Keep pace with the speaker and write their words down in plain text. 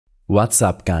What's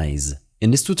up, guys?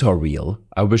 In this tutorial,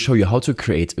 I will show you how to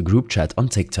create a group chat on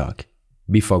TikTok.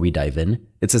 Before we dive in,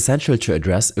 it's essential to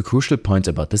address a crucial point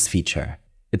about this feature.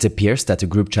 It appears that the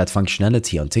group chat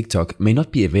functionality on TikTok may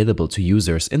not be available to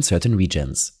users in certain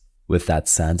regions. With that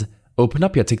said, open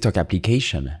up your TikTok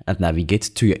application and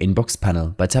navigate to your inbox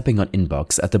panel by tapping on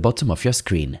Inbox at the bottom of your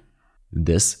screen.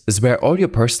 This is where all your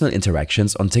personal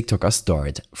interactions on TikTok are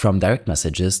stored, from direct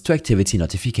messages to activity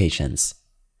notifications.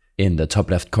 In the top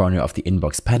left corner of the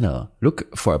Inbox panel,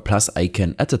 look for a plus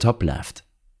icon at the top left.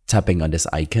 Tapping on this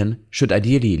icon should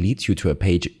ideally lead you to a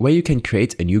page where you can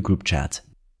create a new group chat.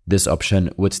 This option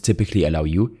would typically allow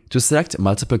you to select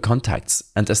multiple contacts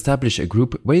and establish a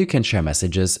group where you can share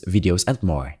messages, videos, and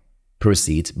more.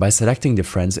 Proceed by selecting the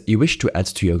friends you wish to add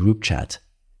to your group chat.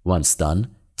 Once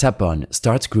done, tap on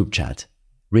Start Group Chat.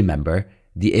 Remember,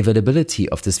 the availability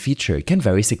of this feature can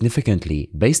vary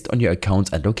significantly based on your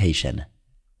account and location.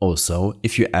 Also,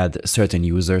 if you add certain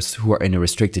users who are in a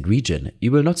restricted region,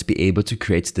 you will not be able to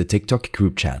create the TikTok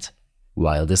group chat.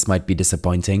 While this might be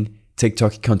disappointing,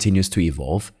 TikTok continues to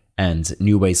evolve, and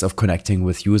new ways of connecting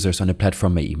with users on the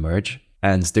platform may emerge,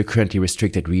 and the currently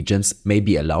restricted regions may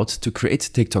be allowed to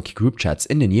create TikTok group chats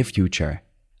in the near future.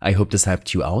 I hope this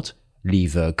helped you out.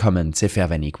 Leave a comment if you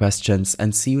have any questions,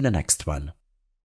 and see you in the next one.